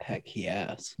Heck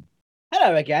yes.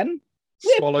 Hello again.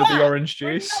 Swallow the orange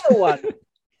For juice. another one.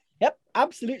 Yep,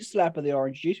 absolute slap of the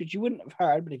orange juice, which you wouldn't have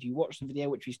heard, but if you watched the video,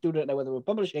 which we still don't know whether we're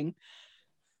publishing,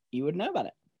 you would know about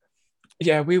it.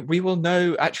 Yeah, we will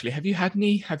know. Actually, have you had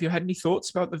any thoughts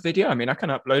about the video? I mean, I can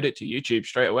upload it to YouTube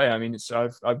straight away. I mean,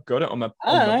 I've got it on my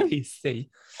PC.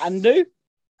 Can do.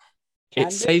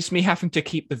 It saves me having to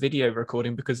keep the video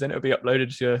recording because then it'll be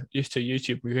uploaded to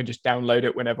YouTube. We can just download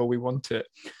it whenever we want it.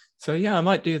 So yeah, I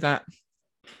might do that.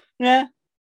 Yeah,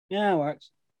 it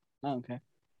works. Okay.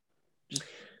 Just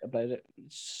upload it.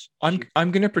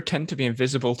 I'm going to pretend to be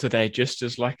invisible today, just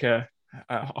as like a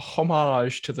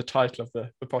homage to the title of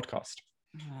the podcast.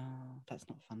 Oh, that's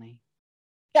not funny.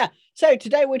 Yeah. So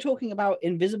today we're talking about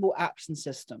invisible apps and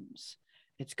systems.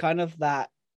 It's kind of that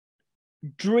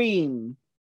dream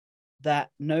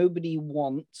that nobody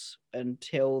wants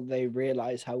until they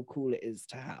realize how cool it is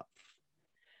to have.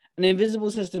 An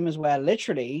invisible system is where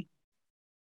literally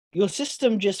your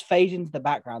system just fades into the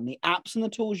background. The apps and the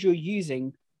tools you're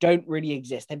using don't really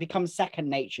exist. They become second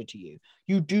nature to you.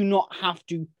 You do not have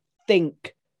to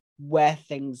think where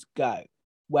things go,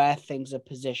 where things are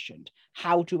positioned,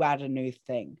 how to add a new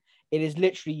thing. It is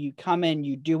literally you come in,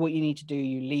 you do what you need to do,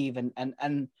 you leave,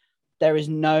 and there is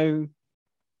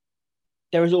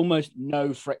almost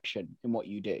no friction in what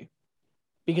you do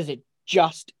because it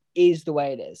just is the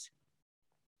way it is.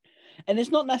 And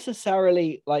it's not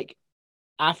necessarily like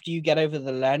after you get over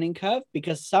the learning curve,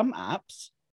 because some apps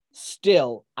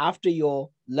still, after your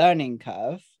learning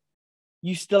curve,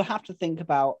 you still have to think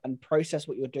about and process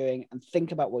what you're doing and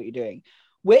think about what you're doing,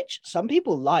 which some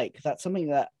people like. That's something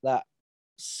that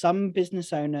some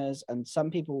business owners and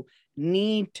some people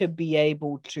need to be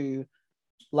able to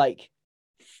like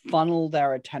funnel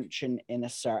their attention in a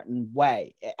certain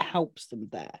way. It helps them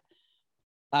there.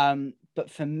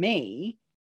 But for me,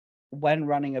 when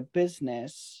running a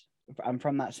business, and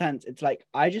from that sense, it's like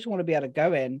I just want to be able to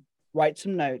go in, write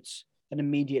some notes, and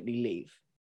immediately leave.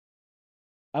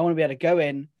 I want to be able to go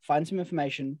in, find some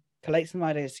information, collate some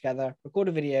ideas together, record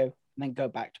a video, and then go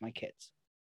back to my kids.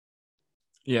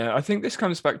 Yeah, I think this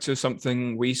comes back to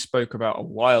something we spoke about a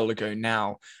while ago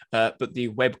now, but the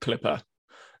web clipper.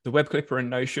 The web clipper in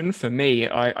Notion, for me,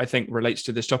 I think relates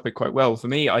to this topic quite well. For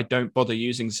me, I don't bother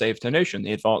using Save to Notion,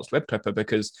 the advanced web clipper,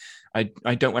 because I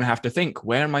don't want to have to think,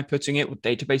 where am I putting it? What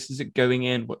database is it going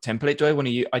in? What template do I want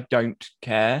to use? I don't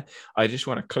care. I just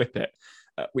want to clip it,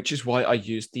 which is why I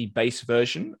use the base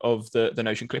version of the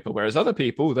Notion clipper. Whereas other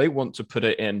people, they want to put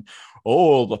it in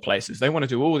all the places. They want to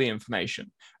do all the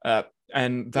information.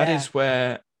 And that is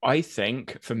where I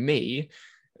think, for me,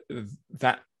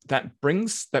 that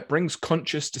brings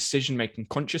conscious decision making,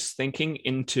 conscious thinking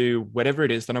into whatever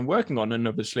it is that I'm working on. And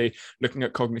obviously, looking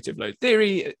at cognitive load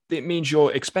theory, it means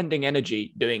you're expending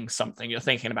energy doing something, you're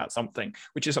thinking about something,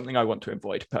 which is something I want to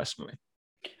avoid personally.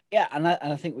 Yeah, and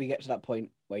I think we get to that point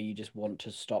where you just want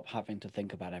to stop having to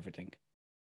think about everything,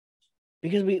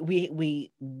 because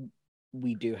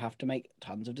we do have to make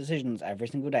tons of decisions every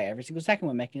single day, every single second.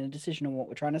 We're making a decision on what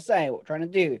we're trying to say, what we're trying to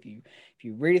do. If you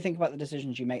really think about the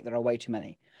decisions you make, there are way too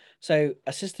many. So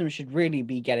a system should really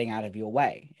be getting out of your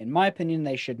way. In my opinion,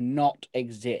 they should not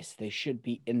exist. They should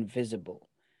be invisible,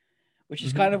 which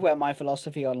is kind of where my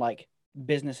philosophy on like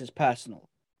business is personal.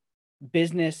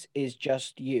 Business is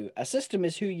just you. A system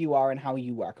is who you are and how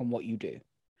you work and what you do.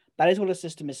 That is what a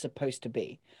system is supposed to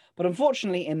be. But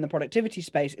unfortunately, in the productivity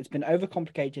space, it's been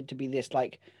overcomplicated to be this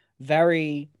like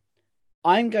very,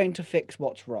 I'm going to fix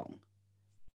what's wrong.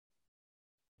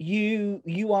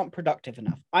 You aren't productive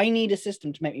enough. I need a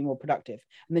system to make me more productive.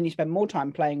 And then you spend more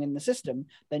time playing in the system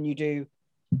than you do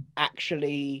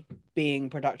actually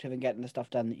being productive and getting the stuff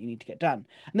done that you need to get done.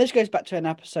 And this goes back to an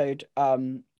episode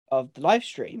of the live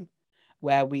stream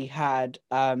where we had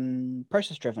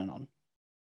process driven on.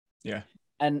 Yeah.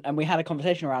 And we had a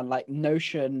conversation around like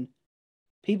Notion.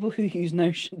 People who use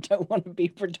Notion don't want to be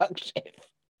productive.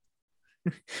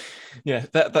 Yeah,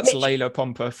 that's Layla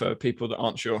Pompa for people that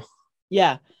aren't sure.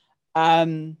 Yeah.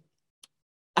 And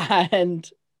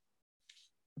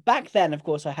back then, of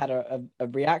course, I had a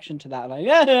reaction to that. Like,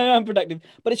 yeah, I'm productive.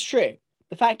 But it's true.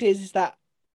 The fact is that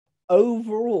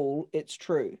overall, it's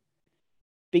true.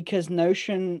 Because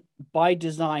Notion, by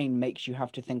design, makes you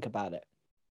have to think about it.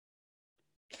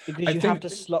 Because you have to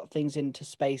slot things into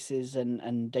spaces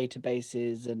and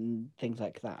databases and things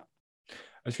like that.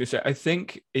 I was going to say, I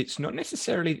think it's not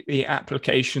necessarily the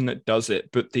application that does it,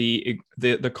 but the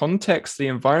context, the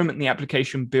environment the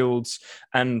application builds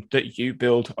and that you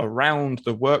build around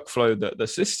the workflow, that the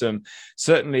system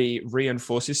certainly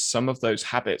reinforces some of those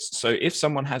habits. So if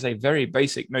someone has a very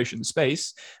basic Notion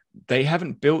space, they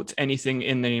haven't built anything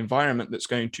in the environment that's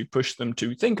going to push them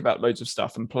to think about loads of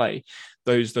stuff and play.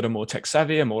 Those that are more tech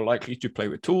savvy are more likely to play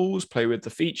with tools, play with the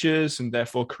features, and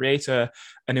therefore create an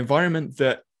environment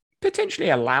that potentially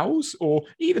allows or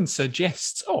even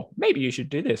suggests, oh, maybe you should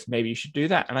do this, maybe you should do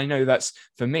that. And I know that's,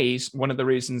 for me, one of the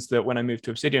reasons that when I moved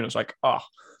to Obsidian, I was like, oh,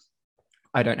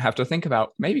 I don't have to think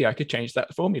about, maybe I could change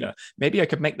that formula. Maybe I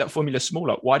could make that formula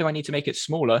smaller. Why do I need to make it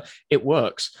smaller? It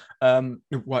works.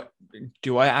 What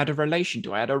do I add a relation?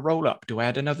 Do I add a roll up? Do I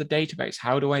add another database?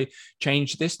 How do I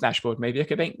change this dashboard? Maybe I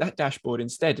could make that dashboard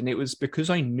instead. And it was because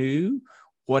I knew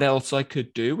what else I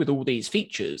could do with all these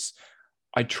features.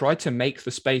 I tried to make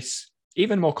the space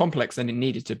even more complex than it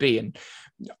needed to be. And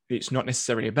it's not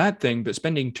necessarily a bad thing, but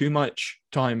spending too much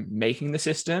time making the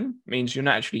system means you're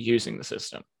not actually using the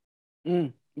system.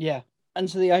 Yeah. And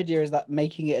so the idea is that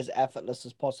making it as effortless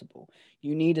as possible.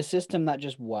 You need a system that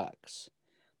just works,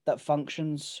 that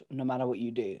functions no matter what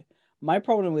you do. My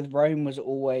problem with Rome was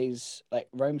always, like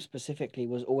Rome specifically,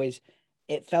 was always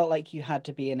it felt like you had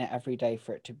to be in it every day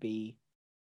for it to be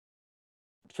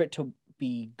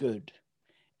good.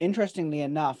 Interestingly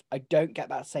enough, I don't get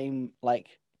that same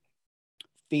like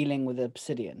feeling with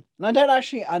Obsidian. And I don't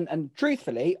actually and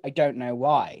truthfully, I don't know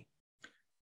why.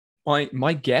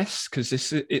 My guess, because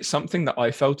it's something that I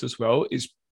felt as well, is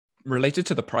related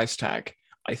to the price tag.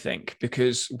 I think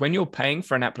because when you're paying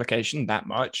for an application that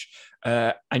much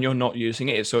and you're not using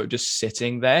it, it's sort of just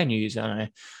sitting there, and you use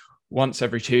it once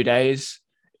every 2 days.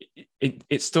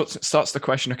 It starts the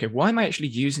question. Okay, why am I actually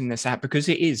using this app? Because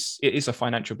it is a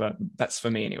financial burden. That's for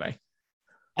me anyway.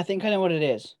 I think I know what it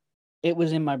is. It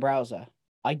was in my browser.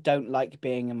 I don't like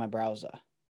being in my browser.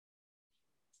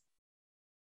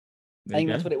 There I you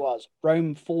think that's go. what it was.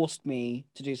 Rome forced me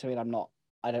to do something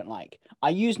I don't like.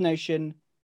 I use Notion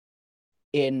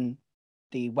in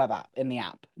the web app, in the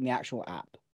app, in the actual app.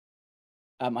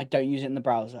 I don't use it in the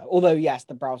browser. Although, yes,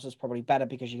 the browser is probably better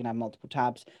because you can have multiple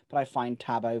tabs, but I find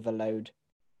tab overloading.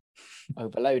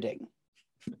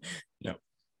 Yeah.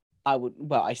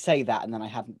 I say that and then I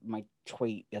have my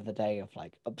tweet the other day of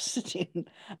like Obsidian.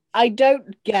 I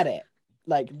don't get it.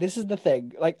 Like, this is the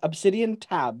thing. Like, Obsidian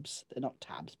tabs, they're not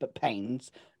tabs, but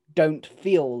panes, don't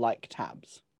feel like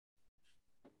tabs.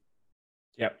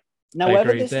 Yep. Now, I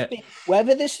agree with that.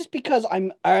 whether this is because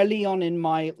I'm early on in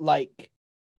my like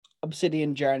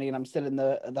Obsidian journey and I'm still in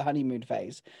the honeymoon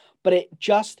phase, but it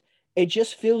just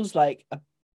feels like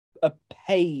a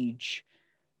page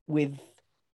with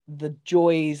the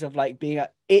joys of like being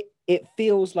it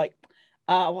feels like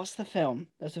what's the film?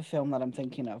 There's a film that I'm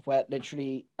thinking of where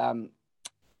literally I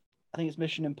think it's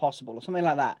Mission Impossible or something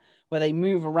like that, where they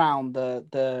move around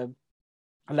the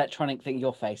electronic thing.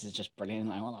 Your face is just brilliant.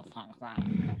 Like, what the fuck is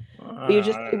that? But you're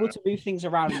just able to move things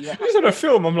around and you don't have Just on a to.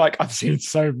 film, I'm like, I've seen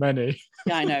so many.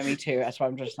 Yeah, I know, me too. That's why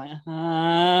I'm just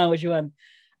like, which one?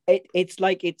 It's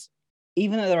like it's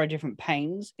even though there are different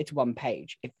panes, it's one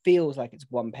page. It feels like it's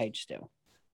one page still.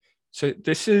 So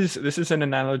this is an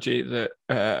analogy that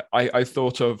I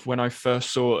thought of when I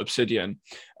first saw Obsidian,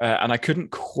 and I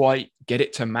couldn't quite get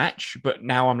it to match. But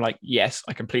now I'm like, yes,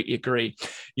 I completely agree.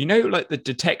 You know, like the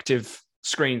detective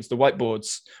screens, the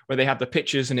whiteboards where they have the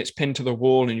pictures and it's pinned to the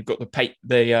wall, and you've got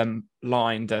the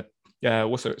line, the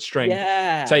what's it, string.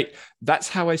 Yeah. So that's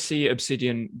how I see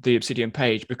the Obsidian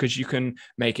page, because you can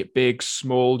make it big,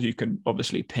 small. You can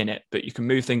obviously pin it, but you can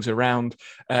move things around,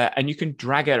 and you can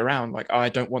drag it around. Like, oh, I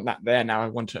don't want that there now. I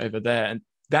want it over there, and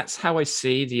that's how I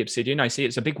see the Obsidian. I see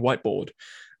it's a big whiteboard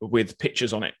with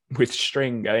pictures on it, with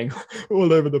string going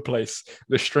all over the place.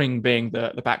 The string being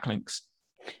the backlinks,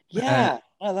 Yeah.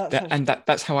 Oh, that's and actually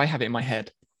that's how I have it in my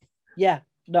head. yeah.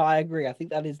 No, I agree. I think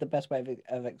that is the best way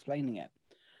of explaining it.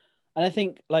 And I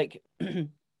think like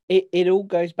it all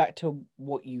goes back to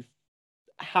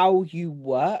how you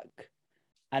work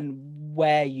and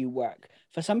where you work.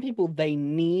 For some people, they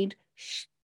need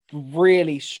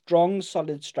really strong,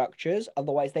 solid structures,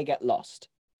 otherwise they get lost.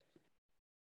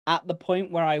 At the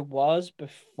point where I was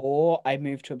before I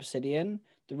moved to Obsidian,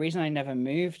 the reason I never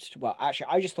moved, well, actually,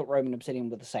 I just thought Rome and Obsidian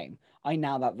were the same. I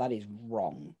now that is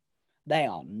wrong. They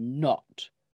are not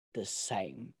the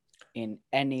same in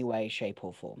any way, shape,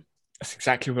 or form. That's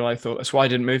exactly what I thought. That's why I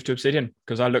didn't move to Obsidian,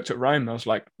 because I looked at Rome. I was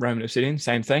like, Rome and Obsidian,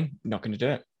 same thing. Not going to do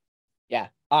it. Yeah.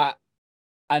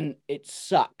 And it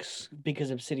sucks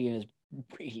because Obsidian is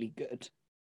really good.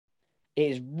 It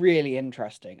is really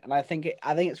interesting, and I think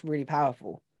it's really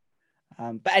powerful.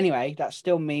 But anyway, that's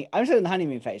still me. I'm still in the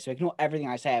honeymoon phase, so ignore everything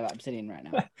I say about Obsidian right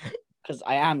now, because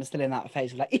I am still in that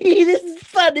phase of like, this is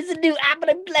fun. It's a new app and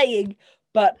I'm playing.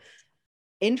 But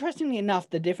interestingly enough,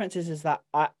 the difference is that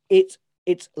it's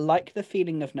like the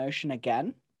feeling of Notion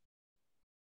again,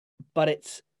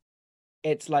 but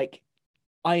it's like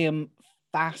I am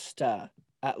faster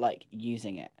at like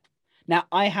using it. Now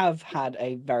I have had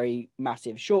a very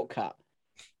massive shortcut.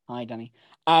 Hi, Danny.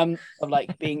 Of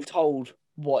like being told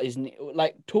what is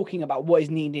like talking about what is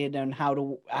needed and how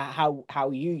to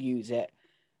how you use it,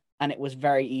 and it was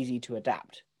very easy to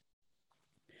adapt.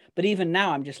 But even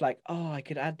now, I'm just like, oh, I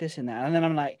could add this in there, and then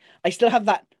I'm like, I still have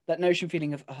that Notion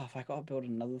feeling of, oh, if I got to build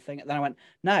another thing. And then I went,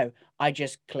 no, I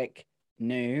just click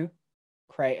new,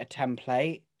 create a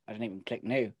template. I don't even click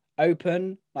new,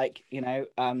 open, like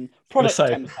product So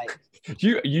template.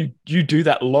 you do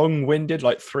that long-winded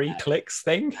like three No, clicks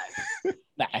thing.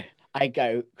 no, I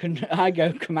go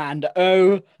Command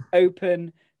O,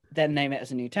 open, then name it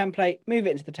as a new template, move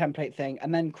it into the template thing,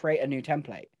 and then create a new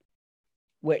template.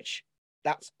 Which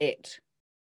that's it.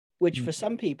 Which for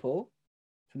some people,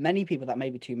 for many people, that may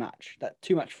be too much. That's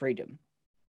too much freedom.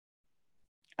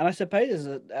 And I suppose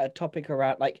there's a topic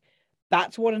around like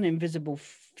that's what an invisible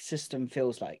system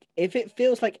feels like. If it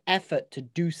feels like effort to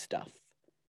do stuff,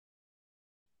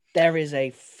 there is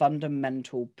a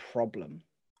fundamental problem.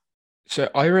 So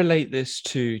I relate this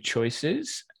to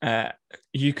choices.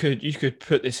 You could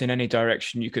put this in any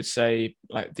direction. You could say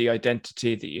like the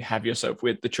identity that you have yourself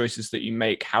with, the choices that you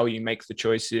make, how you make the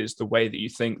choices, the way that you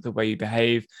think, the way you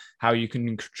behave, how you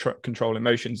can control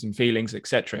emotions and feelings,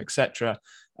 etc., etc.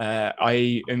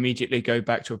 I immediately go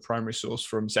back to a primary source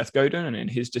from Seth Godin and in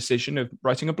his decision of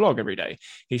writing a blog every day.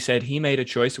 He said he made a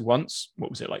choice once, what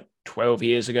was it, like 12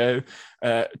 years ago,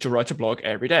 to write a blog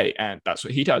every day. And that's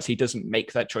what he does. He doesn't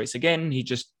make that choice again. He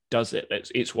just does it.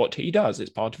 It's what he does. It's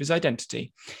part of his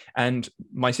identity. And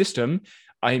my system,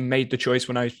 I made the choice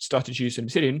when I started using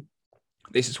Obsidian,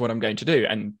 this is what I'm going to do.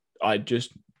 And I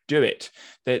just do it.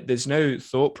 There's no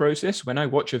thought process when I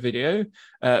watch a video.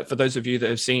 For those of you that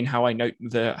have seen how I note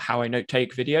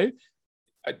take video,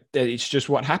 it's just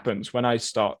what happens when I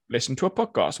start listening to a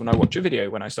podcast, when I watch a video,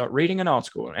 when I start reading an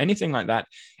article or anything like that.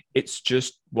 It's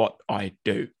just what I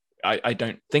do. I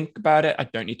don't think about it. I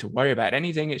don't need to worry about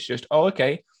anything. It's just, oh,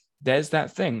 okay, there's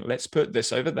that thing. Let's put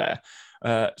this over there.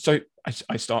 So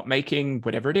I start making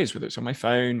whatever it is, whether it's on my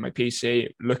phone, my PC,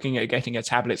 looking at getting a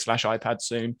tablet/iPad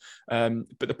soon.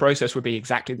 But the process would be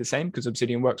exactly the same because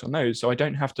Obsidian works on those. So I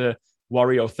don't have to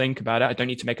worry or think about it. I don't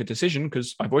need to make a decision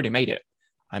because I've already made it.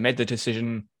 I made the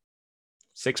decision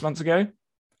 6 months ago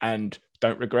and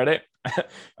don't regret it.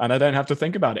 And I don't have to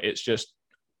think about it. It's just,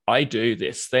 I do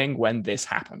this thing when this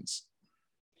happens.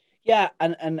 Yeah,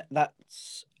 and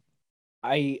that's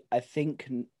I think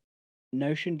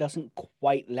Notion doesn't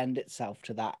quite lend itself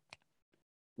to that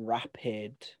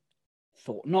rapid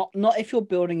thought. Not if you're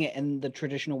building it in the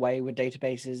traditional way with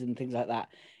databases and things like that.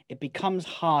 It becomes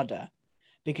harder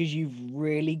because you've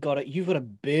got to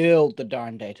build the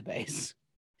darn database.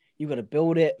 You've got to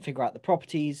build it, figure out the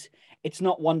properties. It's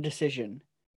not one decision.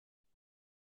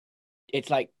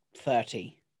 It's like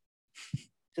 30.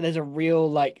 So there's a real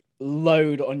like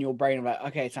load on your brain about,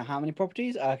 okay, so how many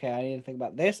properties? Okay, I need to think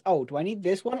about this. Oh, do I need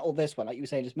this one or this one? Like you were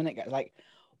saying just a minute ago. Like,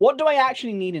 what do I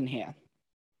actually need in here?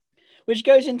 Which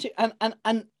goes into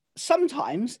and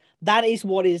sometimes that is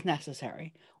what is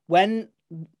necessary. When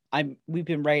we've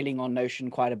been railing on Notion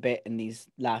quite a bit in these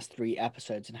last 3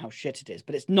 episodes and how shit it is,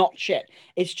 but it's not shit.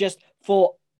 It's just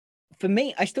for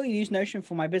me, I still use Notion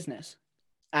for my business.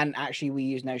 And actually we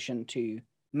use Notion to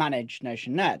manage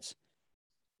Notion Nerds.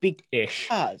 Ish.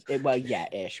 Because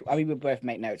ish. I mean, we both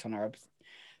make notes on our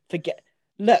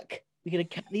look, we could have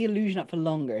kept the illusion up for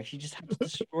longer if you just had to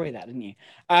destroy that, didn't you?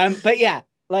 But yeah,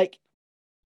 like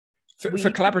for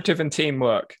collaborative and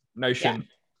teamwork, Notion.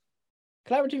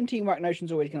 Yeah. Collaborative and teamwork,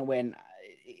 Notion's always going to win.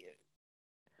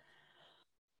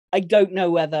 I don't know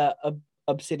whether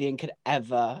Obsidian could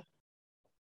ever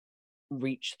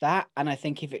reach that, and I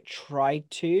think if it tried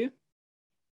to,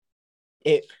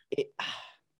 it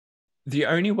the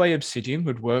only way Obsidian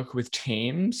would work with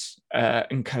teams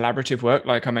and collaborative work,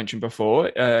 like I mentioned before,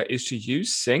 is to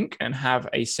use sync and have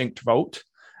a synced vault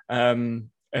being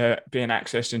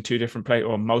accessed in 2 different places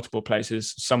or multiple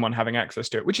places, someone having access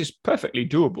to it, which is perfectly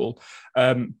doable.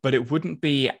 But it wouldn't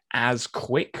be as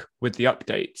quick with the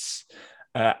updates.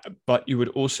 But you would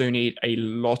also need a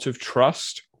lot of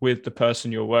trust with the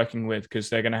person you're working with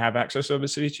because they're going to have access,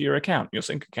 obviously, to your account, your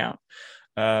sync account.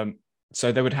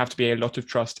 So there would have to be a lot of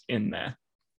trust in there.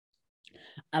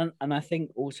 And I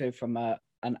think also from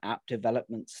an app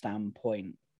development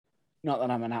standpoint, not that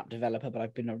I'm an app developer, but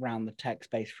I've been around the tech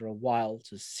space for a while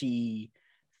to see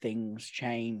things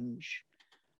change.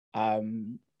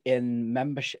 In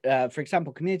membership, for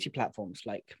example, community platforms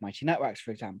like Mighty Networks,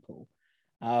 for example,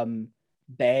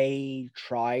 they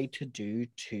try to do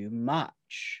too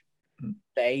much.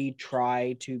 They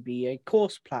try to be a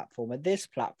course platform, a this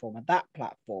platform, a that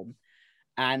platform.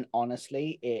 And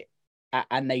honestly,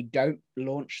 and they don't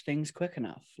launch things quick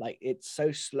enough. Like, it's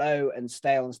so slow and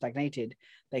stale and stagnated.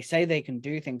 They say they can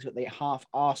do things, but they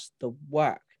half-ass the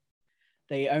work.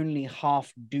 They only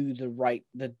half do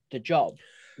the job.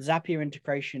 Zapier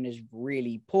integration is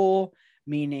really poor,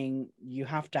 meaning you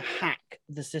have to hack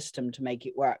the system to make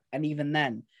it work. And even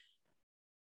then,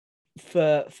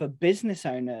 for business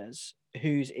owners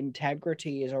whose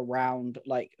integrity is around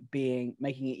like making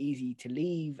it easy to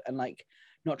leave and like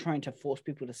not trying to force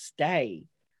people to stay,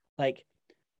 like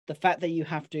the fact that you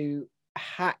have to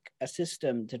hack a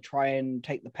system to try and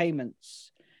take the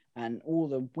payments and all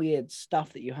the weird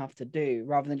stuff that you have to do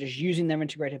rather than just using their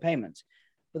integrated payments.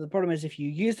 But the problem is, if you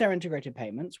use their integrated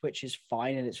payments, which is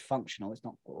fine and it's functional, it's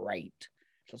not great.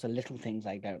 There's lots of little things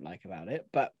I don't like about it.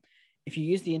 But if you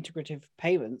use the integrative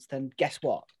payments, then guess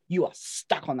what? You are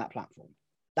stuck on that platform.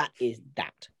 That is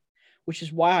that. Which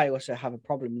is why I also have a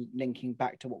problem linking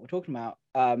back to what we're talking about.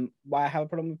 Why I have a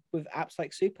problem with apps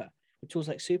like Super, with tools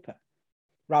like Super,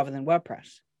 rather than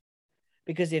WordPress.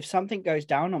 Because if something goes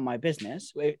down on my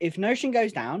business, if Notion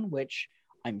goes down, which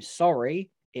I'm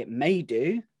sorry, it may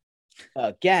do,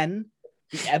 again,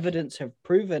 the evidence have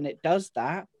proven it does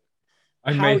that.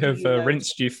 I may have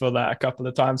rinsed you for that a couple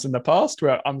of times in the past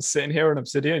where I'm sitting here on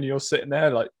Obsidian, you're sitting there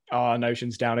like, oh,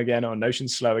 Notion's down again or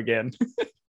Notion's slow again.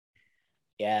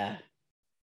 Yeah.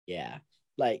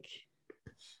 Like,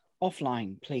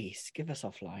 offline, please, give us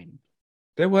offline.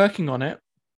 They're working on it.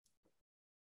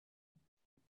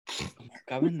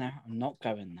 I'm not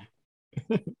going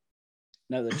there.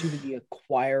 No, they're too busy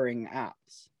acquiring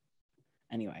apps.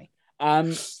 Anyway,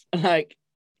 like,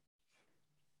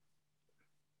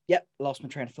 yep, lost my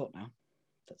train of thought now.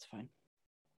 That's fine.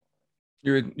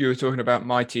 You were talking about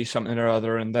Mighty something or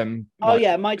other, and then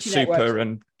Mighty Super Networks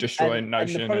and destroying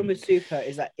Notion. And the problem with Super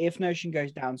is that if Notion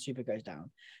goes down, Super goes down.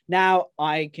 Now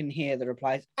I can hear the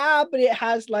replies. But it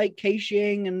has like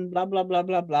caching and blah blah blah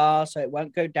blah blah, so it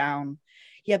won't go down.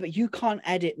 Yeah, but you can't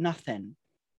edit nothing.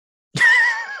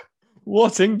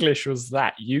 What English was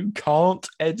that? You can't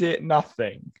edit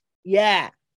nothing.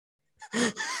 Yeah.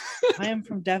 I am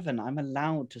from Devon. I'm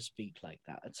allowed to speak like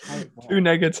that. That's how it works. Two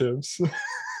negatives.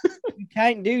 You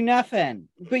can't do nothing,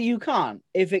 but you can't.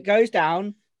 If it goes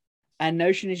down and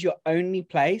Notion is your only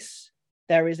place,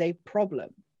 there is a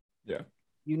problem. Yeah.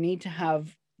 You need to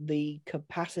have the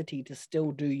capacity to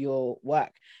still do your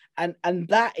work. And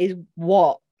that is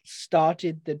what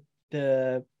started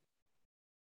the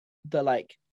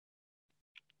like,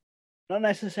 not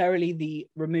necessarily the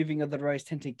removing of the rose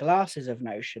tinted glasses of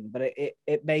Notion, but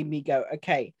it made me go,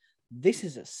 okay, this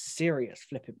is a serious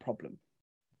flipping problem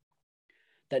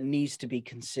that needs to be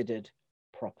considered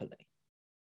properly.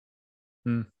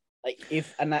 Like,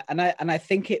 if I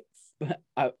think it,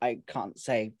 I can't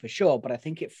say for sure, but I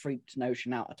think it freaked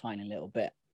Notion out a tiny little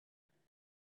bit,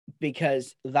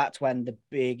 because that's when the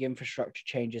big infrastructure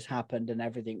changes happened and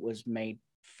everything was made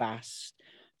fast.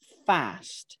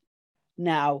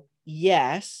 Now,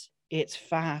 yes, it's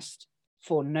fast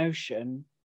for Notion,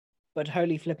 but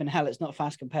holy flipping hell, it's not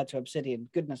fast compared to Obsidian.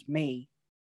 Goodness me.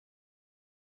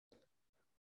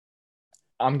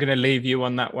 I'm going to leave you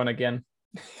on that one again.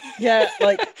 Yeah,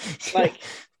 like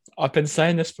I've been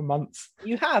saying this for months.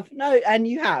 You have,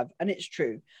 and it's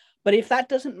true. But if that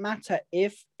doesn't matter,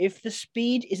 if the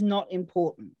speed is not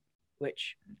important,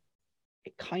 which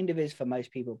it kind of is for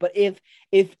most people, but if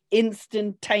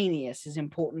instantaneous is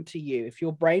important to you, if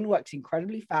your brain works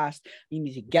incredibly fast, you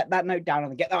need to get that note down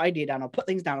or get that idea down or put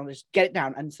things down or just get it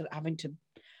down, and instead of having to,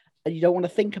 and you don't want to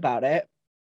think about it,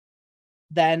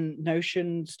 then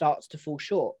Notion starts to fall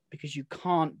short, because you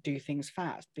can't do things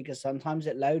fast, because sometimes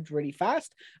it loads really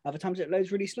fast, other times it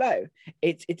loads really slow.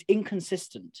 It's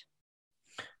inconsistent.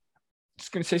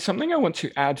 Just going to say something I want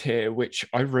to add here, which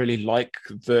I really like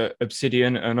the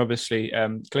Obsidian and obviously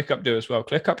ClickUp do as well.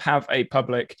 ClickUp have a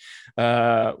public,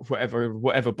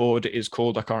 whatever board it is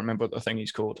called. I can't remember what the thing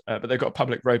is called, but they've got a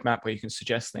public roadmap where you can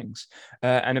suggest things.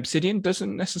 And Obsidian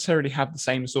doesn't necessarily have the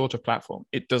same sort of platform.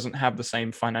 It doesn't have the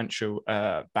same financial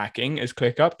backing as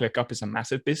ClickUp. ClickUp is a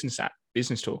massive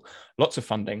business tool, lots of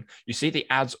funding. You see the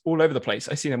ads all over the place.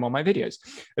 I see them on my videos.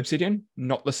 Obsidian,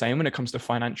 not the same when it comes to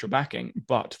financial backing,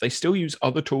 but they still use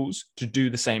other tools to do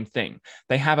the same thing.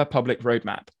 They have a public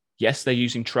roadmap. Yes, they're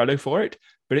using Trello for it,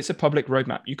 but it's a public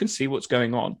roadmap. You can see what's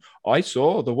going on. I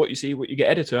saw the what you see, what you get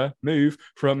editor move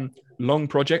from long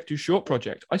project to short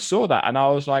project. I saw that and I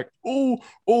was like,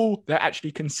 oh, they're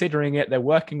actually considering it. They're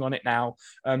working on it now.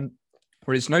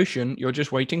 Whereas Notion, you're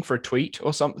just waiting for a tweet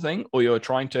or something, or you're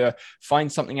trying to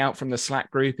find something out from the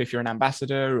Slack group if you're an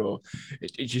ambassador, or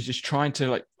you're just trying to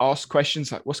like ask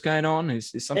questions like, what's going on?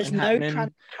 Is There's something no happening?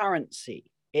 transparency.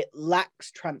 It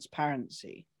lacks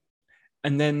transparency.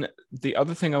 And then the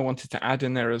other thing I wanted to add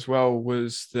in there as well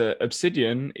was that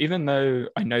Obsidian, even though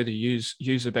I know the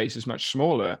user base is much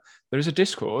smaller, there is a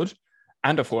Discord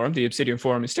and a forum. The Obsidian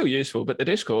forum is still useful, but the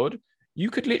Discord, you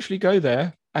could literally go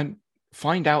there and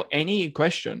find out any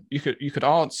question. You could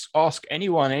ask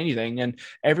anyone anything, and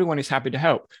everyone is happy to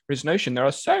help. Whereas Notion, there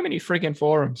are so many frigging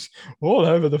forums all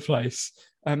over the place,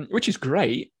 which is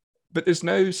great. But there's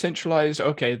no centralized,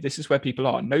 okay, this is where people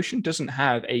are. Notion doesn't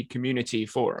have a community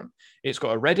forum. It's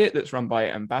got a Reddit that's run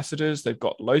by ambassadors. They've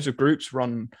got loads of groups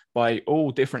run by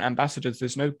all different ambassadors.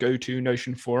 There's no go-to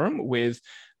Notion forum with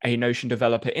a Notion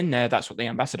developer in there. That's what the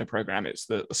ambassador program is,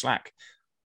 the Slack.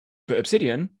 But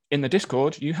Obsidian, in the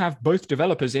Discord, you have both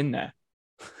developers in there.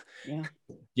 Yeah.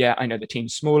 Yeah, I know the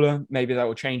team's smaller. Maybe that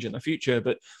will change in the future,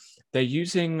 but they're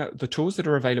using the tools that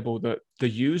are available that the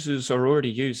users are already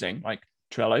using, like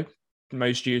Trello.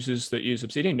 Most users that use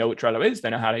Obsidian know what Trello is. They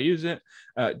know how to use it.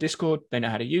 Discord, they know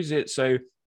how to use it. So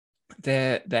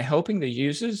they're helping the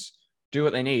users do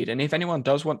what they need. And if anyone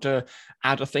does want to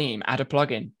add a theme, add a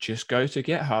plugin, just go to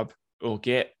GitHub or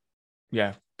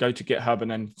go to GitHub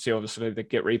and then see obviously the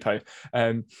Git repo.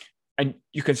 And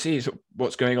you can see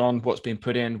what's going on, what's being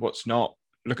put in, what's not.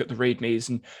 Look at the READMEs,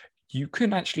 and you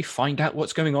can actually find out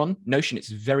what's going on. Notion,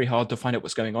 it's very hard to find out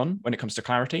what's going on when it comes to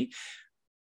Clarity,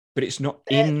 but it's not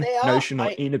in Notion or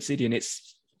in Obsidian.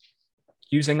 It's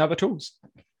using other tools.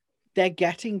 They're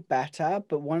getting better,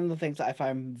 but one of the things that I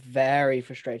find very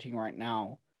frustrating right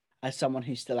now, as someone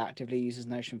who still actively uses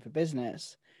Notion for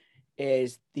business,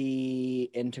 is the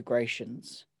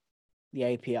integrations,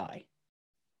 the API.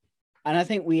 And I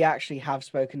think we actually have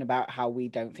spoken about how we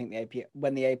don't think the API,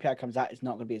 when the API comes out, it's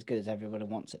not going to be as good as everybody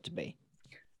wants it to be.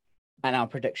 And our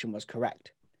prediction was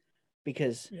correct,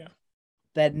 because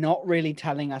they're not really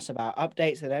telling us about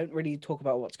updates. They don't really talk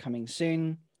about what's coming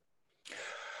soon.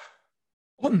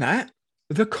 On that,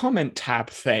 the comment tab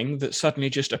thing that suddenly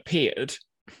just appeared,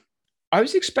 I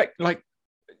was expecting, like,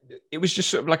 it was just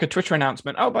sort of like a Twitter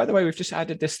announcement. Oh, by the way, we've just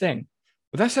added this thing.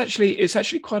 But it's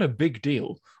actually quite a big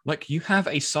deal. Like, you have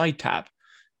a side tab.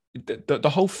 The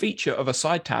whole feature of a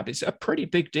side tab is a pretty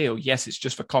big deal. Yes, it's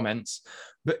just for comments,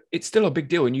 but it's still a big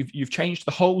deal. And you've changed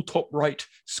the whole top right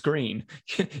screen.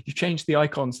 You've changed the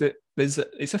icons.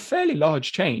 It's a fairly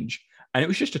large change. And it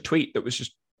was just a tweet that was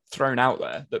just thrown out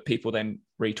there that people then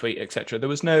retweet, etc. There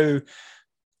was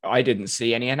I didn't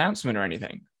see any announcement or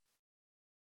anything.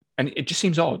 And it just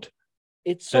seems odd.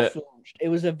 It's soft launched. It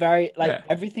was a very,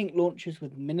 everything launches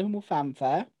with minimal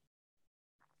fanfare.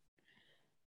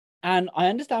 And I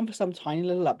understand for some tiny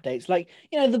little updates, like,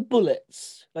 the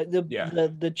bullets, like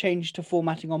the change to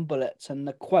formatting on bullets and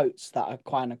the quotes that are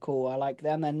kind of cool. I like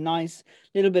them. They're nice,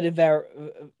 little bit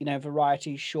of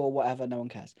variety, sure, whatever, no one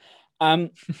cares.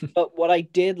 But what I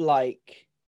did like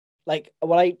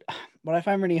what I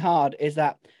find really hard is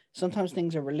that sometimes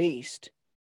things are released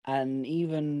and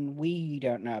even we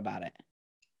don't know about it.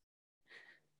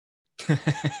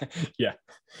 Yeah.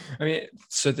 I mean,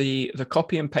 so the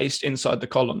copy and paste inside the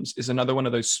columns is another one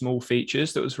of those small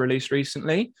features that was released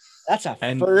recently. That's a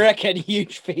freaking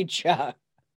huge feature.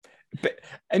 But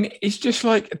and it's just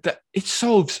like that, it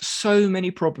solves so many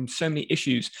problems, so many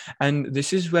issues. And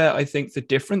this is where I think the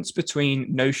difference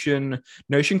between Notion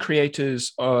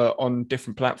creators on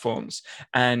different platforms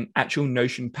and actual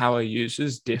Notion power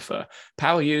users differ.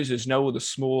 Power users know all the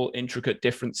small, intricate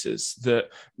differences that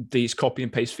these copy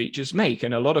and paste features make.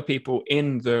 And a lot of people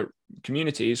in the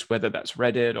communities, whether that's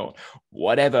Reddit or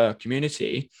whatever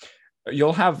community,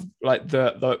 you'll have like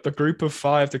the group of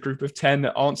 5, the group of 10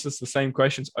 that answers the same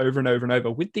questions over and over and over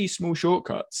with these small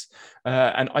shortcuts.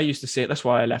 And I used to see it. That's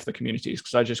why I left the communities,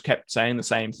 because I just kept saying the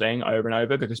same thing over and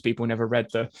over because people never read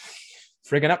the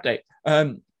friggin'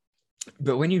 update.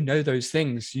 But when you know those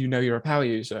things, you know you're a power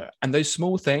user. And those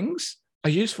small things are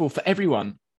useful for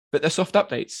everyone, but they're soft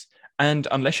updates. And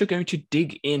unless you're going to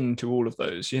dig into all of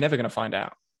those, you're never going to find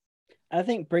out. I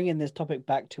think bringing this topic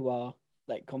back to our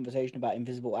conversation about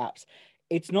invisible apps,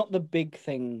 it's not the big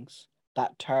things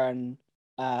that turn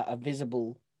a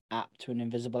visible app to an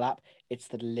invisible app. It's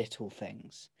the little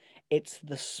things. It's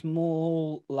the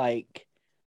small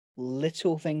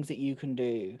little things that you can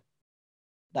do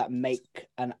that make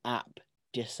an app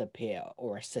disappear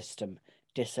or a system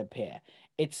disappear.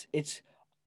 It's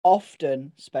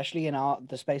often, especially in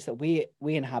the space that we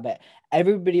inhabit,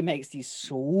 everybody makes these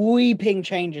sweeping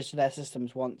changes to their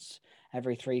systems once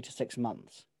every 3 to 6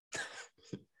 months.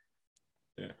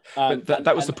 Yeah. Um, But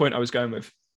that was the point I was going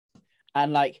with.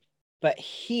 and like, but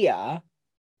here,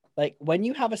 like when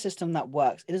you have a system that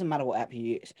works, it doesn't matter what app you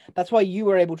use. That's why you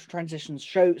were able to transition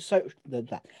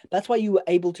that's why you were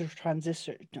able to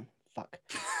transition fuck.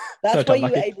 That's So why you were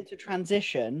unlucky. able to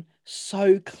transition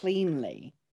so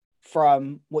cleanly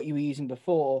from what you were using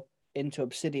before into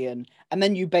Obsidian, and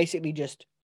then you basically just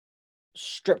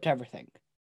stripped everything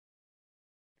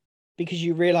because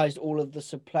you realized all of the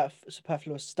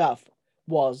superfluous stuff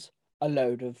was a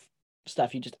load of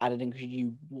stuff you just added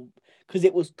in because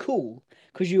it was cool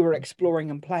because you were exploring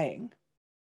and playing.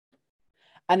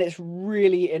 And it's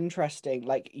really interesting,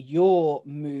 like your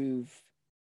move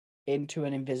into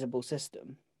an invisible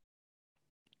system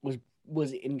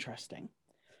was interesting.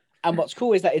 And what's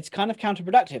cool is that it's kind of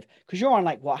counterproductive because you're on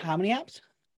like what, how many apps?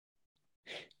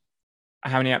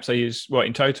 How many apps I use? What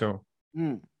in total?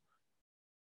 Mm.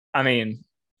 I mean,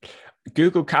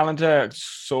 Google Calendar,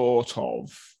 sort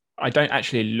of. I don't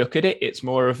actually look at it. It's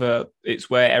more of it's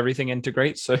where everything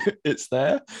integrates. So it's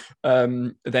there.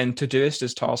 Then Todoist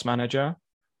is Task Manager.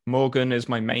 Morgan is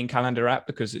my main calendar app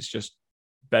because it's just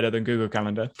better than Google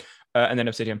Calendar. And then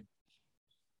Obsidian.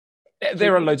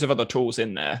 There are loads of other tools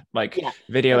in there, like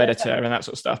video editor and that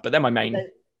sort of stuff, but they're my main.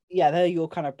 They're your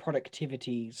kind of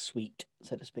productivity suite,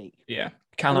 so to speak. Yeah.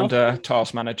 Calendar,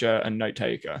 Task Manager, and Note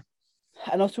Taker.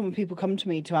 And often when people come to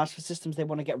me to ask for systems, they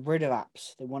want to get rid of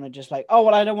apps. They want to just like, oh,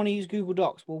 well, I don't want to use Google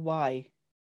Docs. Well, why?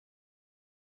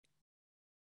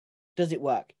 Does it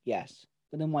work? Yes.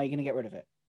 But then why are you going to get rid of it?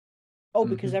 Oh,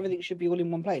 because everything should be all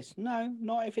in one place. No,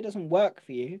 not if it doesn't work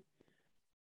for you.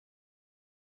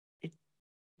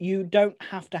 You don't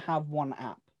have to have one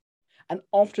app. And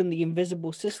often the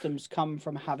invisible systems come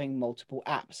from having multiple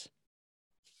apps.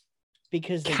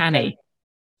 Because they Canny.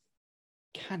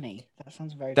 Canny. That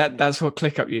sounds very That's what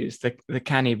ClickUp used, the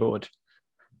Canny board.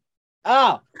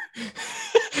 Ah!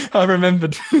 I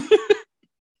remembered.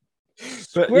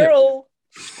 Squirrel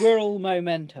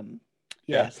momentum.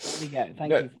 Yes, there we go.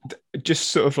 Thank you. Just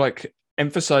sort of like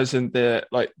emphasizing the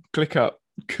like ClickUp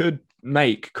could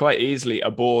make quite easily a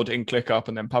board in ClickUp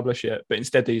and then publish it, but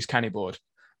instead they use Canny board.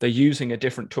 They're using a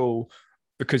different tool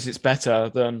because it's better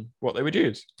than what they would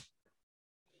use.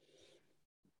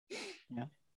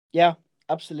 Yeah,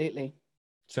 absolutely.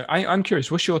 So I'm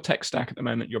curious, what's your tech stack at the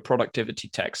moment, your productivity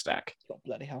tech stack? Oh,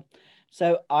 bloody hell.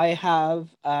 So I have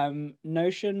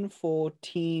Notion for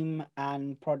team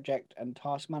and project and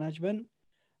task management.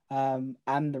 And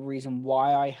the reason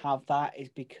why I have that is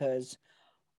because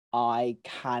I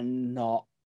cannot,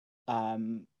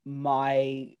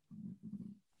 my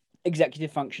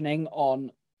executive functioning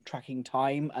on tracking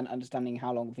time and understanding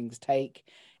how long things take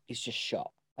is just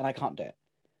shot, and I can't do it.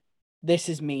 This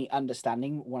is me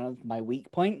understanding one of my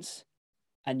weak points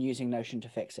and using Notion to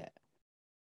fix it,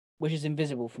 which is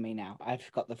invisible for me now.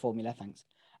 I've got the formula, thanks.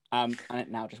 And it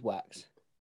now just works.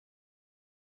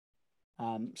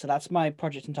 So that's my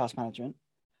project and task management.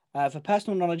 For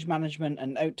personal knowledge management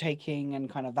and note taking and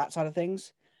kind of that side of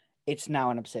things, it's now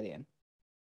an Obsidian.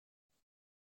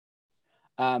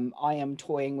 I am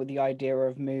toying with the idea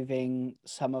of moving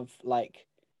some of like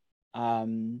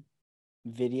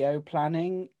video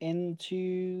planning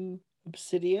into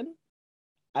Obsidian.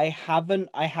 I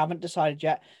haven't decided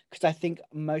yet because I think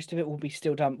most of it will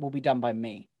be done by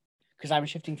me because I'm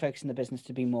shifting focus in the business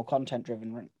to be more content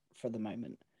driven for the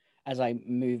moment as I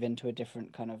move into a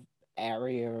different kind of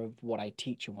area of what I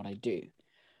teach and what I do.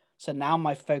 So now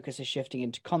my focus is shifting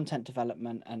into content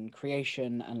development and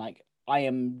creation, and like I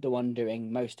am the one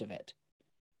doing most of it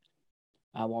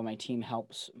while my team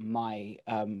helps my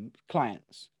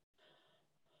clients.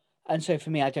 And so for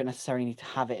me, I don't necessarily need to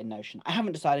have it in Notion. I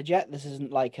haven't decided yet. This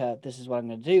isn't like this is what I'm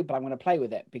going to do, but I'm going to play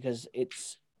with it because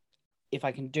it's if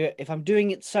I can do it, if I'm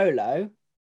doing it solo,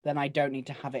 then I don't need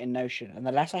to have it in Notion. And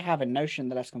the less I have in Notion,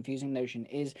 the less confusing Notion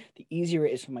is, the easier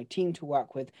it is for my team to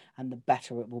work with, and the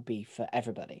better it will be for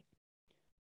everybody.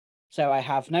 So I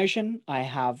have Notion, I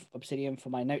have Obsidian for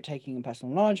my note-taking and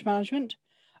personal knowledge management.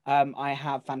 I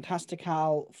have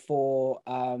Fantastical for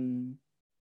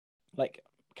like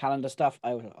calendar stuff.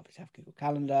 I would obviously have Google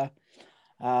Calendar.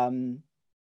 I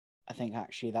think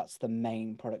actually that's the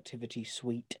main productivity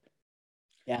suite.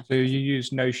 Yeah. So you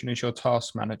use Notion as your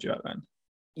task manager then?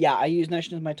 Yeah, I use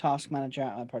Notion as my task manager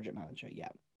and project manager. Yeah.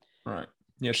 Right.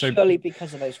 Yeah. So purely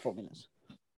because of those formulas.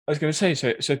 I was going to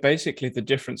say, so basically the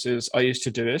difference is I use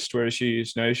Todoist, whereas you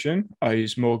use Notion. I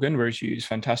use Morgan, whereas you use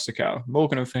Fantastical.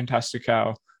 Morgan and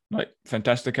Fantastical, like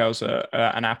Fantastical's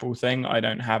an Apple thing. I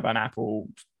don't have an Apple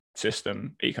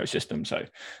system ecosystem, so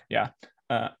yeah,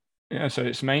 yeah. So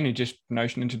it's mainly just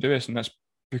Notion and Todoist, and that's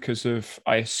because of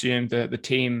I assume that the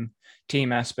team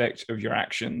team aspect of your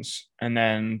actions, and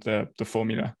then the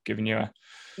formula giving you a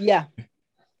Yeah.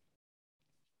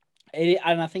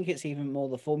 And I think it's even more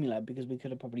the formula, because we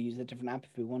could have probably used a different app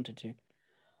if we wanted to.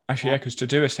 actually, yeah, because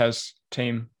Todoist has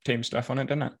team stuff on it,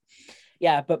 doesn't it?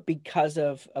 Yeah, but because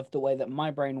of the way that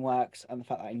my brain works and the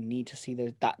fact that I need to see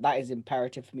those, that is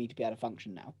imperative for me to be able to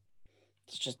function now.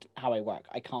 It's just how I work.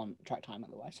 I can't track time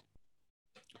otherwise.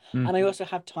 And I also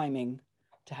have timing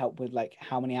to help with like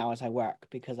how many hours I work,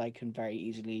 because I can very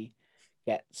easily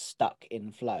get stuck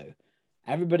in flow.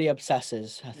 Everybody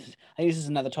obsesses. I think this is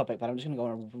another topic, but I'm just going to go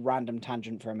on a random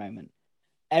tangent for a moment.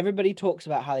 Everybody talks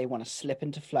about how they want to slip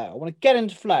into flow. I want to get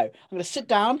into flow. I'm going to sit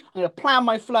down. I'm going to plan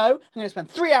my flow. I'm going to spend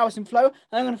 3 hours in flow, and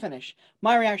I'm going to finish.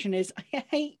 My reaction is, I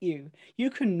hate you. You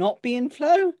cannot be in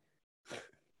flow.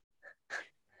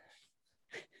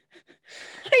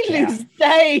 I lose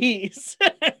days.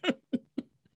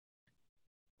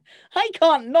 I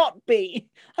can't not be.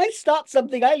 I start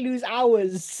something, I lose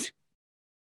hours.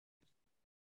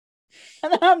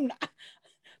 And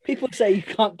people say you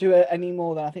can't do it any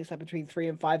more than, I think it's like between 3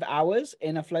 and 5 hours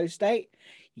in a flow state.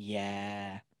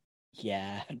 Yeah.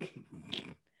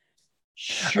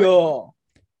 Sure.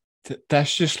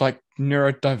 That's just like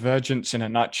neurodivergence in a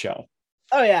nutshell.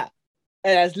 Oh yeah.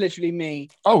 And that's literally me.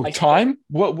 Oh, time?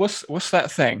 What's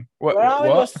that thing? What?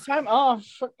 What's the time? Oh,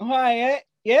 hi,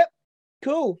 yep.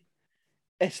 Cool.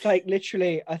 It's like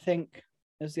literally, I think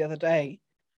it was the other day.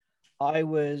 I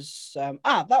was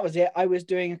that was it. I was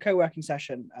doing a co-working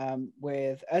session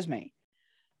with Esme,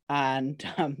 and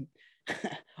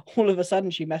all of a sudden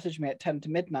she messaged me at 10 to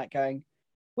midnight going,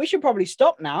 "We should probably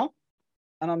stop now."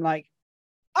 And I'm like,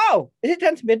 "Oh, is it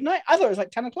 10 to midnight? I thought it was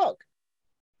like 10 o'clock."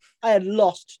 I had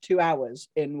lost 2 hours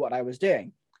in what I was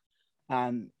doing,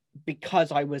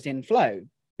 because I was in flow,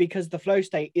 because the flow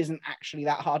state isn't actually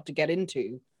that hard to get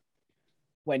into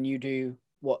when you do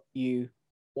what you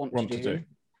want to do.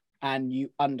 And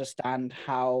you understand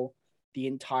how the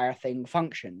entire thing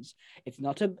functions. It's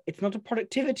not a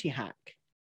productivity hack.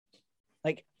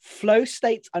 Like, flow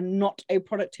states are not a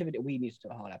productivity. We need to do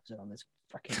a whole episode on this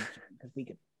freaking, because we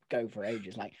could go for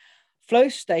ages. Like, flow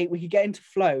state, we could get into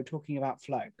flow talking about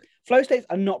flow. Flow states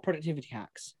are not productivity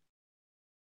hacks.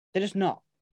 They're just not.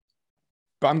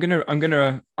 But I'm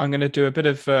gonna do a bit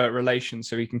of relation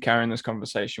so we can carry on this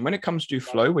conversation. When it comes to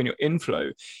flow, when you're in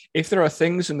flow, if there are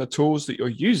things in the tools that you're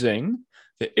using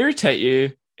that irritate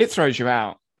you, it throws you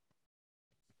out.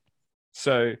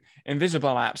 So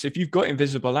invisible apps, if you've got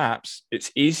invisible apps,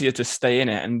 it's easier to stay in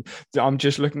it. And I'm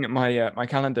just looking at my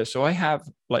calendar. So I have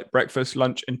like breakfast,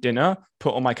 lunch, and dinner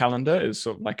put on my calendar as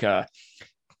sort of like a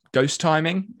ghost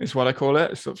timing is what I call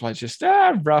it. It's sort of like just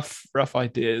rough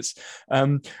ideas.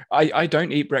 I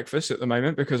don't eat breakfast at the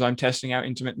moment because I'm testing out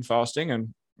intermittent fasting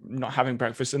and not having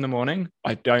breakfast in the morning.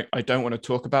 I don't want to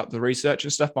talk about the research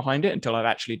and stuff behind it until I've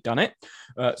actually done it.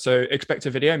 So expect a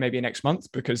video maybe next month,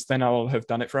 because then I'll have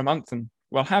done it for a month and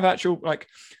we'll have actual like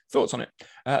thoughts on it.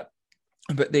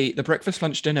 But the breakfast,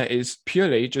 lunch, dinner is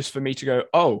purely just for me to go,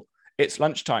 oh, it's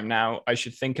lunchtime now. I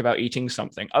should think about eating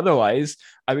something. Otherwise,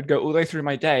 I would go all the way through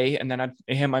my day and then I'd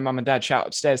hear my mum and dad shout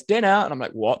upstairs, dinner. And I'm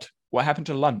like, what? What happened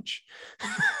to lunch?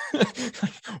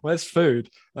 Where's food?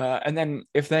 And then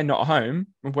if they're not home,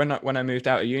 when I moved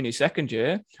out of uni second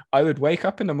year, I would wake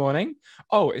up in the morning.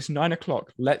 Oh, it's 9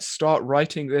 o'clock. Let's start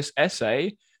writing this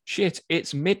essay. Shit,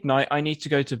 it's midnight. I need to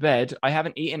go to bed. I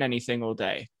haven't eaten anything all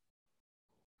day.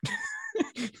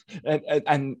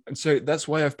 and so that's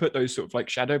why I've put those sort of like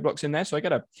shadow blocks in there. So I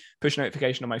get a push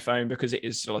notification on my phone because it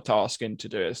is still a task in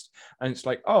Todoist, and it's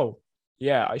like, oh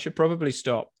yeah, I should probably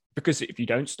stop, because if you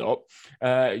don't stop,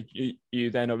 you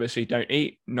then obviously don't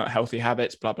eat, not healthy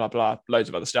habits, blah blah blah, loads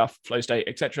of other stuff, flow state,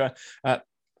 etc.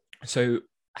 So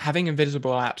having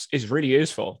invisible apps is really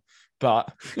useful.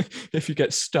 But if you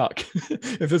get stuck,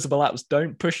 invisible apps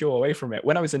don't push you away from it.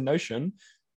 When I was in Notion,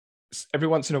 every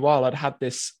once in a while I'd had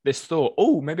this thought,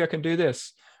 oh, maybe I can do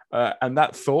this, and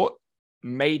that thought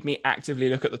made me actively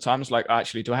look at the times, like,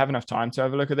 actually, do I have enough time to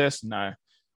have a look at this? No.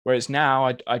 Whereas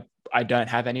now I don't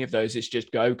have any of those. It's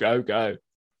just go.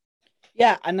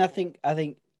 Yeah, and I think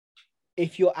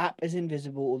if your app is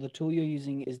invisible, or the tool you're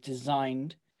using is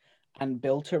designed and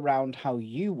built around how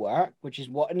you work, which is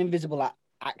what an invisible app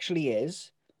actually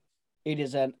is. It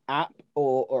is an app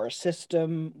or a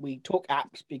system. We talk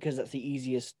apps because that's the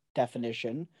easiest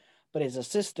definition, but it's a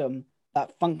system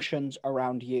that functions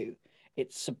around you.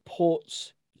 It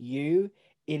supports you.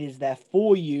 It is there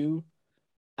for you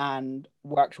and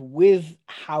works with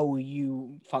how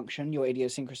you function, your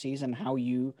idiosyncrasies, and how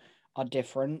you are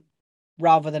different,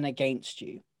 rather than against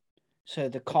you. So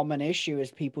the common issue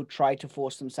is people try to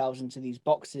force themselves into these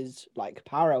boxes like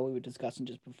Para we were discussing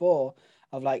just before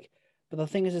of like, but the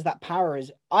thing is that Para is,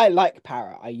 I like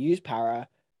Para. I use Para,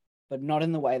 but not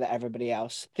in the way that everybody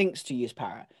else thinks to use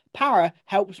Para. Para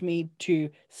helps me to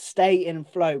stay in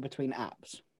flow between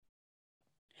apps.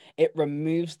 It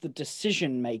removes the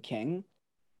decision making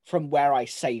from where I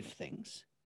save things.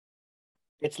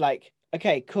 It's like,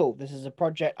 okay, cool. This is a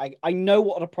project. I know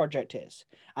what a project is.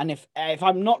 And if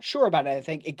I'm not sure about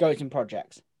anything, it goes in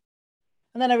projects.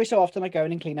 And then every so often I go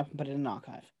in and clean up and put it in an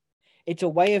archive. It's a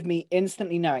way of me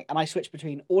instantly knowing. And I switch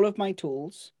between all of my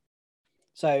tools.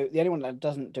 So the only one that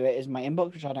doesn't do it is my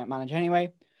inbox, which I don't manage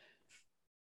anyway.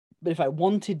 But if I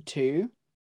wanted to,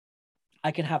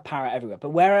 I can have Para everywhere. But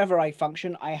wherever I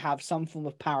function, I have some form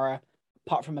of Para,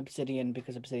 apart from Obsidian,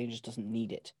 because Obsidian just doesn't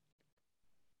need it.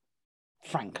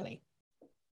 Frankly.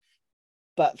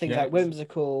 But things like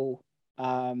Whimsical,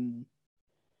 and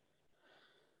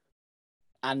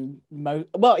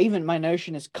even my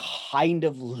Notion is kind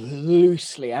of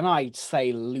loosely, and I'd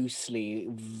say loosely,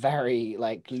 very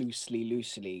like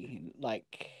loosely,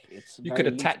 like it's. You could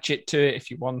attach it to it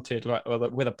if you wanted, like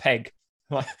with a peg,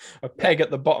 like a peg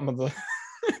at the bottom of the.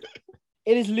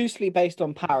 It is loosely based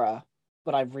on Para,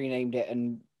 but I've renamed it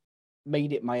and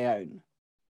made it my own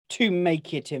to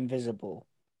make it invisible,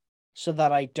 so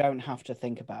that I don't have to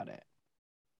think about it,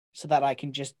 so that I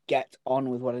can just get on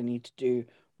with what I need to do.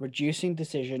 Reducing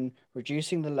decision,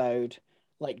 reducing the load,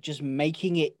 like just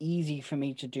making it easy for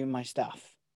me to do my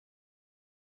stuff.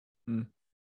 Mm.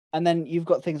 And then you've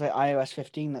got things like iOS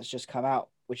 15 that's just come out,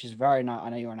 which is very nice. I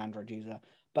know you're an Android user,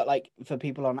 but like for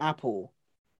people on Apple,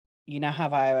 you now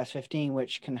have iOS 15,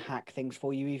 which can hack things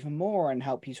for you even more and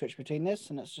help you switch between this.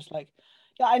 And it's just like,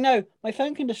 yeah, I know my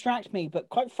phone can distract me, but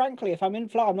quite frankly, if I'm in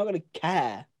flow, I'm not going to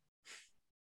care.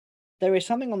 There is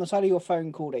something on the side of your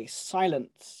phone called a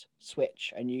silence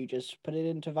switch, and you just put it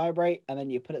into vibrate and then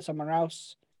you put it somewhere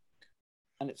else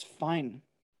and it's fine.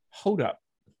 Hold up.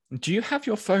 Do you have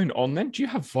your phone on then? Do you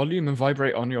have volume and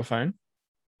vibrate on your phone?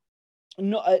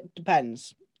 No, it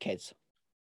depends, kids.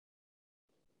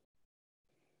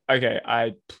 Okay,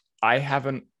 I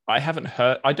haven't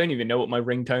heard. I don't even know what my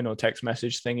ringtone or text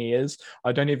message thingy is.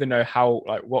 I don't even know how,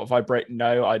 like, what vibrate.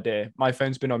 No idea. My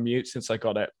phone's been on mute since I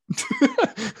got it.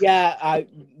 Yeah,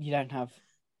 you don't have.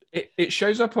 It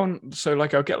shows up on, so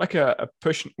like I'll get like a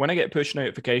push, when I get a push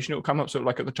notification, it'll come up sort of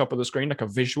like at the top of the screen, like a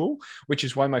visual, which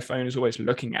is why my phone is always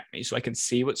looking at me so I can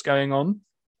see what's going on.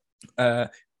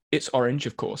 It's orange,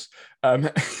 of course.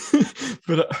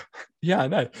 But yeah, I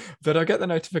know. But I get the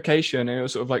notification and it'll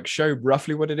sort of like show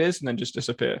roughly what it is and then just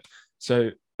disappear. So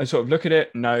I sort of look at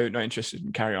it, no, not interested,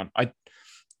 and carry on.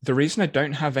 The reason I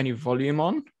don't have any volume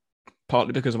on,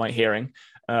 partly because of my hearing.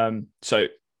 So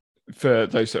for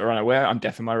those that are unaware, I'm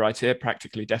deaf in my right ear,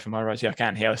 practically deaf in my right ear. I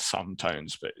can hear some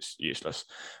tones, but it's useless.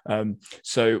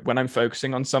 So when I'm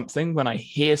focusing on something, when I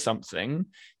hear something,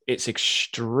 it's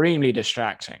extremely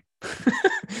distracting.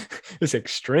 It's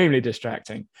extremely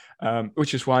distracting,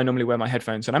 which is why I normally wear my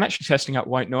headphones. And I'm actually testing out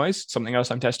white noise, something else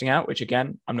I'm testing out, which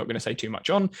again, I'm not going to say too much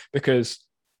on because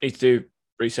I need to do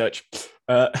research,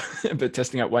 but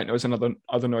testing out white noise and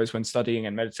other noise when studying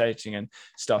and meditating and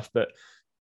stuff. But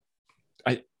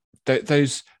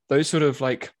those sort of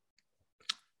like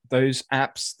those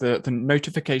apps, the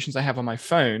notifications I have on my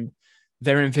phone,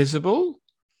 they're invisible,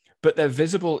 but they're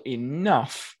visible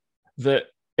enough that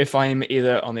if I'm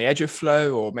either on the edge of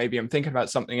flow or maybe I'm thinking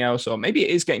about something else, or maybe it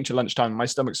is getting to lunchtime, my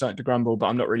stomach's starting to grumble, but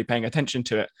I'm not really paying attention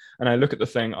to it. And I look at the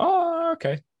thing, oh,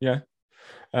 okay, yeah.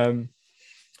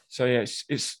 So yeah,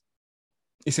 it's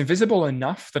invisible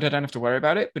enough that I don't have to worry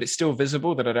about it, but it's still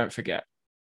visible that I don't forget.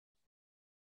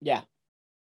 Yeah.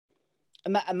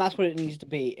 And that's what it needs to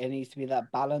be. It needs to be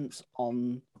that balance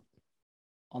on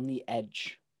the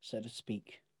edge, so to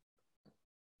speak.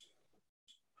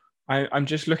 I'm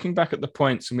just looking back at the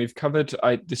points, and we've covered.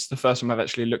 This is the first time I've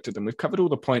actually looked at them. We've covered all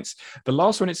the points. The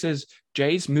last one, it says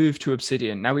Jay's move to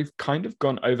Obsidian. Now we've kind of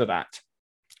gone over that.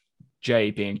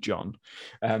 Jay being John.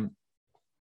 But,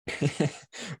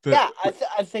 yeah,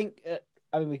 I think.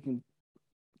 I mean, we can.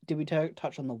 Did we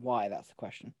touch on the why? That's the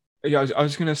question. Yeah, I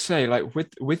was gonna say, like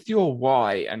with your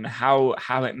why and how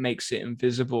it makes it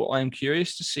invisible. I'm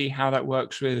curious to see how that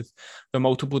works with the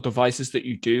multiple devices that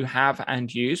you do have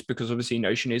and use, because obviously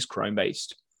Notion is Chrome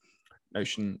based.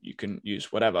 Notion, you can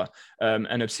use whatever.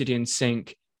 And Obsidian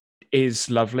Sync is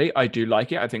lovely. I do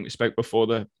like it. I think we spoke before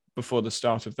the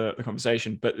start of the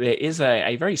conversation, but there is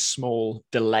a very small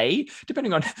delay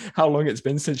depending on how long it's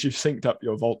been since you've synced up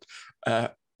your Vault. So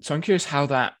I'm curious how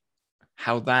that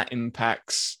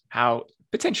impacts how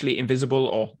potentially invisible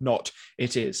or not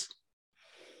it is.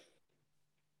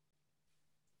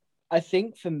 I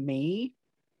think for me,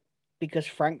 because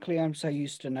frankly, I'm so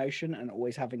used to Notion and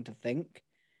always having to think,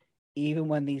 even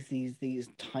when these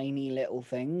tiny little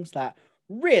things that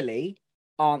really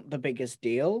aren't the biggest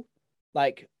deal,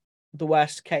 like the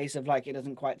worst case of like it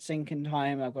doesn't quite sync in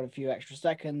time, I've got a few extra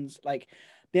seconds. Like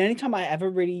the only time I ever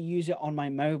really use it on my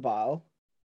mobile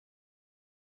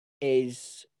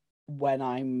is when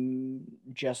I'm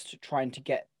just trying to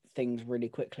get things really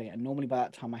quickly. And normally by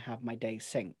that time I have my day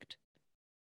synced,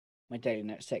 my daily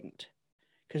note synced.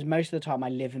 Because most of the time I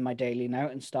live in my daily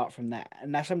note and start from there.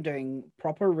 Unless I'm doing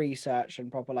proper research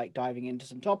and proper like diving into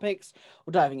some topics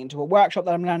or diving into a workshop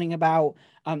that I'm learning about.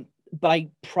 But I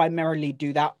primarily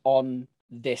do that on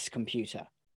this computer.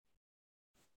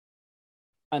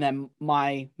 And then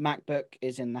my MacBook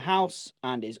is in the house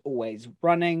and is always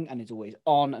running and is always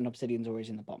on, and Obsidian's always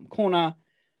in the bottom corner.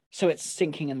 So it's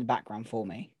syncing in the background for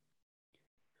me.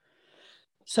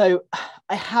 So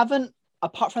I haven't,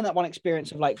 apart from that one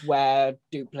experience of like where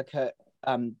duplicate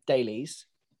dailies,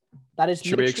 that is.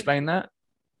 Should we explain that?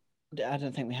 I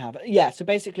don't think we have. Yeah, so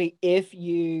basically, if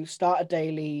you start a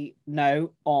daily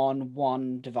note on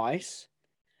one device,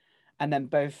 and then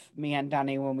both me and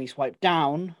Danny, when we swipe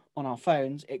down on our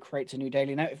phones, it creates a new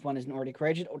daily note if one isn't already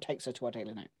created, or takes her to our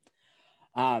daily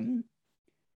note.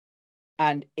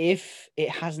 And if it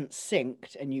hasn't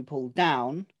synced and you pull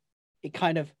down, it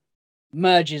kind of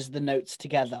merges the notes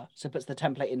together, so it puts the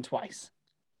template in twice.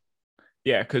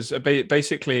 Yeah, because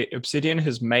basically Obsidian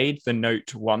has made the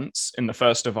note once in the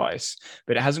first device,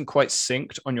 but it hasn't quite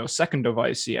synced on your second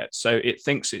device yet. So it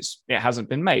thinks it hasn't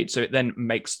been made. So it then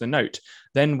makes the note.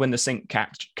 Then when the sync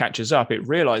catches up, it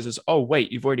realizes, oh,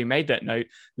 wait, you've already made that note.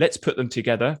 Let's put them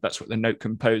together. That's what the note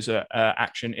composer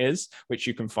action is, which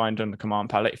you can find on the command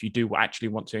palette if you do actually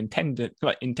want to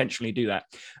intentionally do that.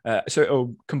 So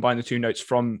it'll combine the two notes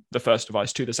from the first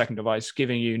device to the second device,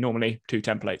 giving you normally two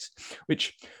templates,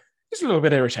 which it's a little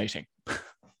bit irritating.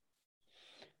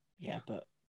 Yeah, but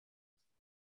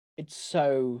it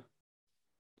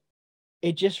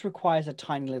just requires a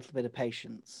tiny little bit of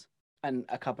patience and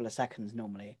a couple of seconds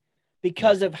normally,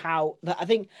 because of how I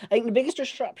think the biggest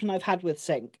disruption I've had with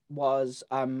sync was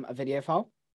a video file.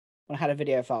 When I had a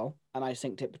video file and I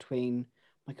synced it between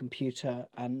my computer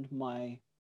and my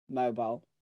mobile,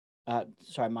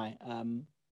 my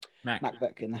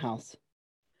MacBook in the house.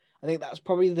 I think that's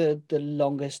probably the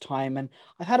longest time. And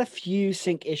I've had a few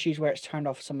sync issues where it's turned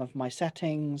off some of my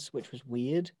settings, which was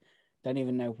weird. Don't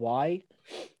even know why.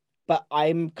 But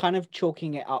I'm kind of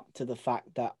chalking it up to the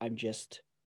fact that I'm just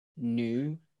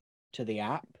new to the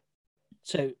app.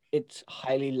 So it's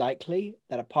highly likely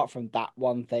that apart from that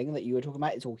one thing that you were talking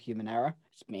about, it's all human error.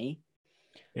 It's me.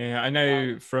 Yeah, I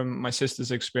know from my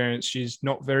sister's experience, she's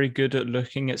not very good at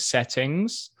looking at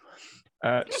settings.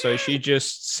 So she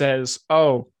just says,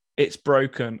 oh, it's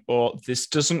broken, or this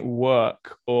doesn't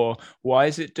work, or why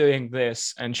is it doing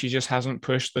this? And she just hasn't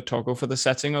pushed the toggle for the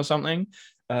setting or something.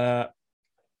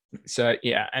 So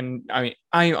yeah, and I mean,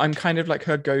 I'm kind of like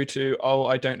her go-to. Oh,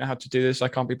 I don't know how to do this. I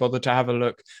can't be bothered to have a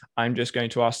look. I'm just going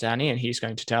to ask Danny, and he's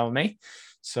going to tell me.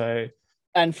 So,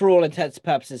 and for all intents and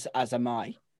purposes, as am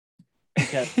I.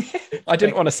 I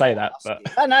didn't want to say that, but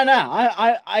no.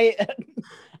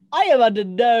 I am under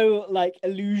no like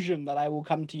illusion that I will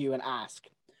come to you and ask,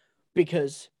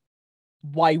 because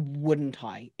why wouldn't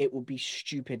I? It would be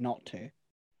stupid not to.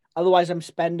 Otherwise, I'm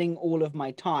spending all of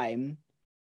my time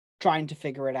trying to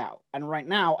figure it out. And right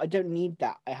now, I don't need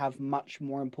that. I have much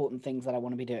more important things that I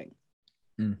want to be doing.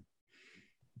 Mm.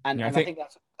 And, yeah, I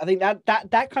think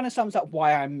that kind of sums up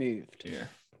why I moved. Yeah.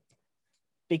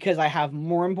 Because I have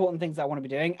more important things that I want to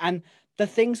be doing. And the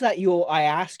things that I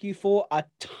ask you for are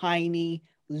tiny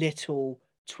little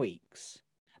tweaks.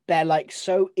 They're like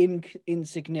so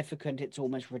insignificant, it's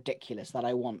almost ridiculous that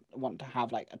I want to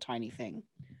have like a tiny thing.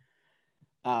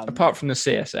 Apart from the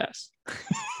CSS.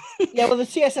 Yeah, well, the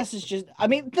CSS is just. I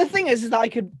mean, the thing is that I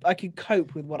could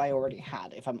cope with what I already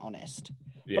had, if I'm honest.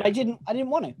 Yeah. But I didn't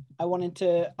want to. I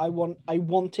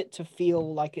want it to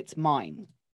feel like it's mine.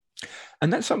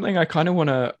 And that's something I kind of want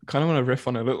to riff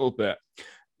on a little bit.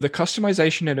 The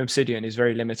customization in Obsidian is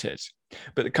very limited,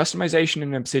 but the customization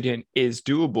in Obsidian is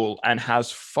doable and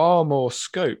has far more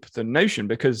scope than Notion,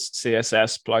 because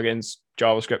CSS, plugins,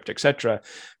 JavaScript, etc.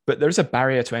 But there's a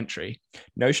barrier to entry.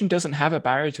 Notion doesn't have a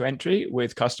barrier to entry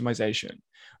with customization,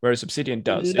 whereas Obsidian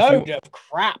does. Load of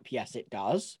crap. Yes, it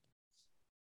does.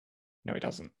 No, it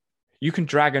doesn't. You can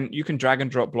drag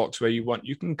and drop blocks where you want.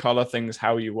 You can color things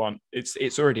how you want.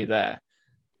 It's already there.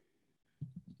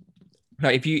 Now,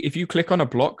 if you click on a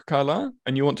block color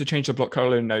and you want to change the block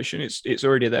color in Notion, it's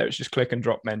already there. It's just click and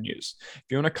drop menus. If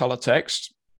you want to color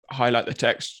text, highlight the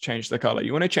text, change the color.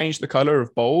 You want to change the color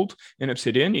of bold in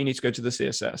Obsidian, you need to go to the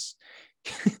CSS.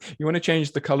 You want to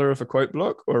change the color of a quote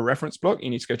block or a reference block, you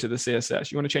need to go to the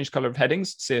CSS. You want to change the color of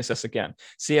headings, CSS again.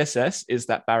 CSS is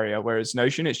that barrier, whereas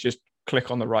Notion, it's just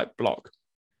click on the right block.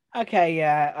 Okay,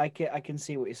 yeah, I can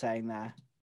see what you're saying there.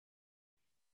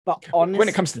 But honestly, when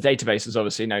it comes to databases,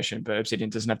 obviously Notion, but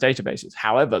Obsidian doesn't have databases.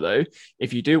 However, though,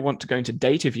 if you do want to go into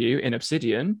data view in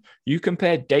Obsidian, you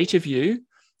compare data view,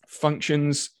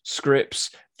 functions,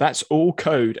 scripts, that's all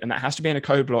code, and that has to be in a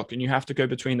code block, and you have to go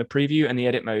between the preview and the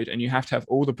edit mode, and you have to have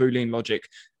all the Boolean logic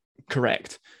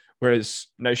correct. Whereas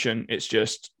Notion, it's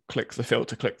just click the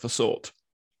filter, click the sort.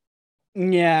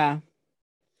 Yeah.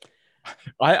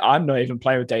 I'm not even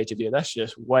playing with data view. That's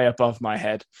just way above my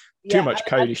head. Too much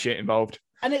codey shit involved.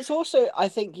 And it's also, I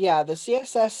think, yeah, the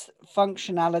CSS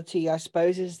functionality, I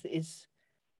suppose, is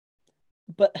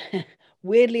but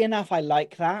weirdly enough, I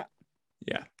like that.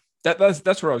 Yeah,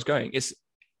 that's where I was going. It's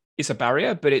a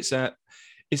barrier, but it's an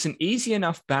easy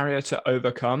enough barrier to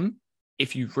overcome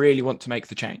if you really want to make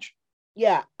the change.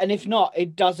 Yeah, and if not,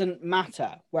 it doesn't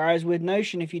matter. Whereas with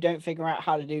Notion, if you don't figure out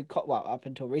how to do, well, up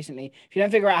until recently, if you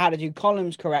don't figure out how to do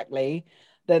columns correctly,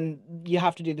 then you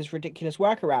have to do this ridiculous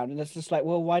workaround. And it's just like,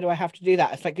 well, why do I have to do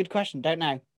that? It's like, good question, don't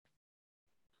know.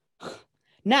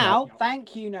 Now,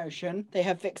 thank you, Notion. They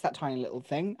have fixed that tiny little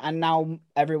thing. And now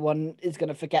everyone is going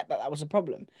to forget that was a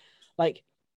problem. Like,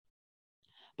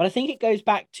 but I think it goes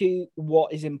back to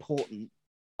what is important.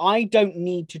 I don't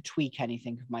need to tweak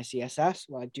anything with my CSS.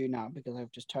 Well, I do now because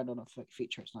I've just turned on a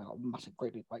feature. It's now got a massive,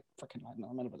 greatly like freaking light in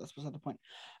the middle, but that's beside the point.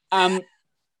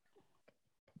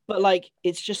 But like,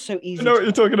 it's just so easy. I know what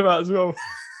you're talking about as well.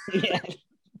 Yeah,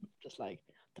 just like,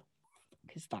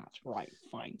 because that's right.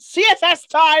 Fine. CSS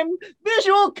time.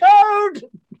 Visual Code.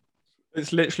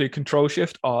 It's literally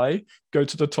Control-Shift-I, go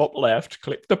to the top left,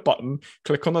 click the button,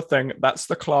 click on the thing. That's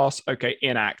the class. Okay,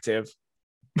 inactive.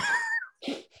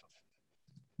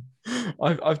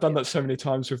 I've done that so many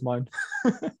times with mine.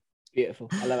 Beautiful.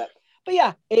 I love it. But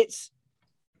yeah,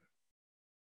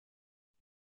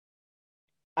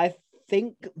 I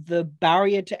think the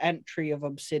barrier to entry of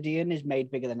Obsidian is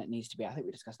made bigger than it needs to be. I think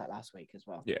we discussed that last week as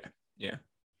well. Yeah.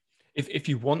 If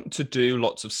you want to do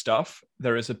lots of stuff,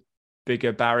 there is a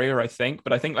bigger barrier, I think.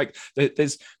 But I think like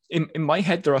there's in my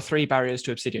head, there are 3 barriers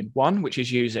to Obsidian. One, which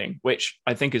is using, which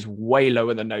I think is way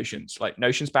lower than Notion's. Like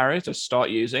Notion's barrier to start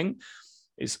using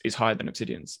is higher than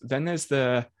Obsidian's. Then there's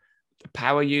the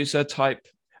power user type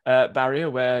barrier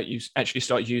where you actually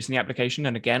start using the application.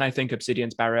 And again, I think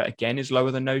Obsidian's barrier again is lower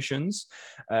than Notion's.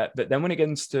 But then when it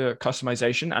gets to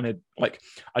customization and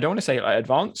I don't want to say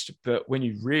advanced, but when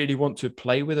you really want to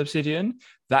play with Obsidian,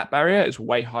 that barrier is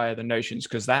way higher than Notion's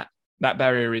because that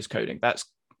barrier is coding. That's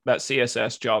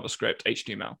CSS, JavaScript,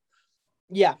 HTML.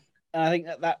 Yeah, and I think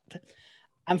that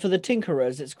and for the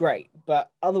tinkerers, it's great. But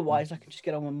otherwise, I can just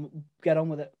get on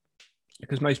with it.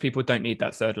 Because most people don't need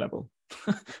that third level.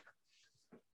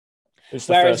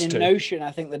 Whereas in Notion,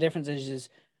 I think the difference is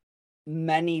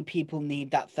many people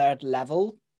need that third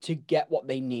level to get what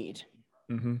they need.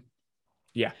 Mm-hmm.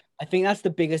 Yeah. I think that's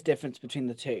the biggest difference between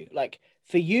the two. Like,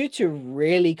 for you to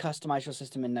really customize your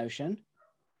system in Notion,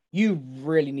 you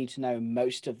really need to know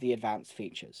most of the advanced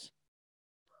features.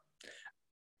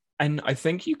 And I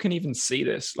think you can even see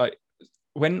this. Like,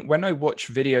 when I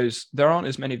watch videos, there aren't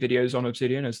as many videos on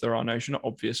Obsidian as there are Notion,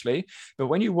 obviously. But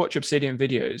when you watch Obsidian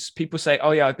videos, people say,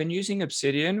 oh yeah, I've been using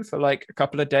Obsidian for like a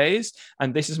couple of days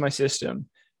and this is my system.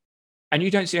 And you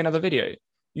don't see another video.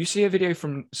 You see a video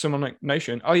from someone like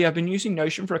Notion. Oh yeah, I've been using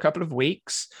Notion for a couple of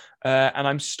weeks and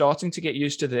I'm starting to get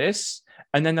used to this.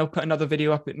 And then they'll put another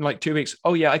video up in like 2 weeks.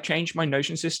 Oh yeah, I changed my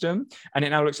Notion system and it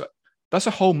now looks like, that's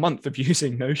a whole month of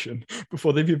using Notion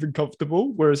before they've even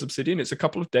comfortable. Whereas Obsidian, it's a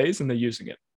couple of days and they're using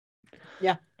it.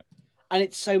 Yeah. And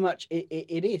it's so much,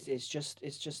 it is. It's just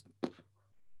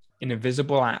an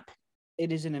invisible app.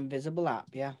 It is an invisible app.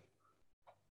 Yeah.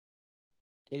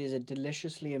 It is a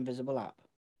deliciously invisible app.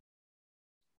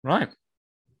 Right.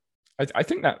 I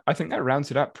think that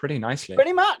rounds it up pretty nicely.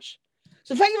 Pretty much.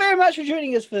 So thank you very much for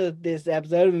joining us for this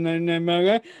episode.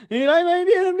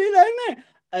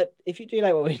 If you do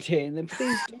like what we're doing, then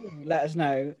please do let us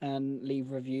know and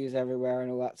leave reviews everywhere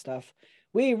and all that stuff.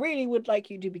 We really would like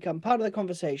you to become part of the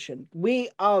conversation. We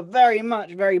are very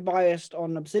biased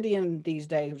on Obsidian these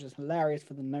days, which is hilarious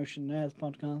for the Notion Nerds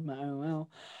podcast.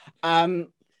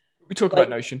 We talk about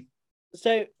Notion.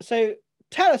 So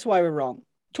tell us why we're wrong.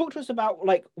 Talk to us about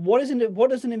like what does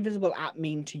an invisible app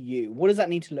mean to you? What does that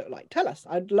need to look like? Tell us.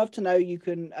 I'd love to know. You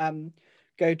can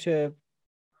go to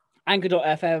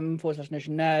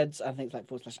anchor.fm/Notion Nerds. I think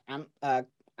it's like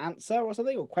answer or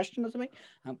something, or question or something.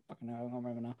 I don't fucking know. I don't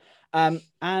remember now.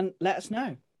 And let us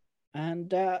know.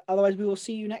 And otherwise, we will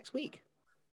see you next week.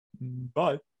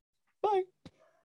 Bye. Bye.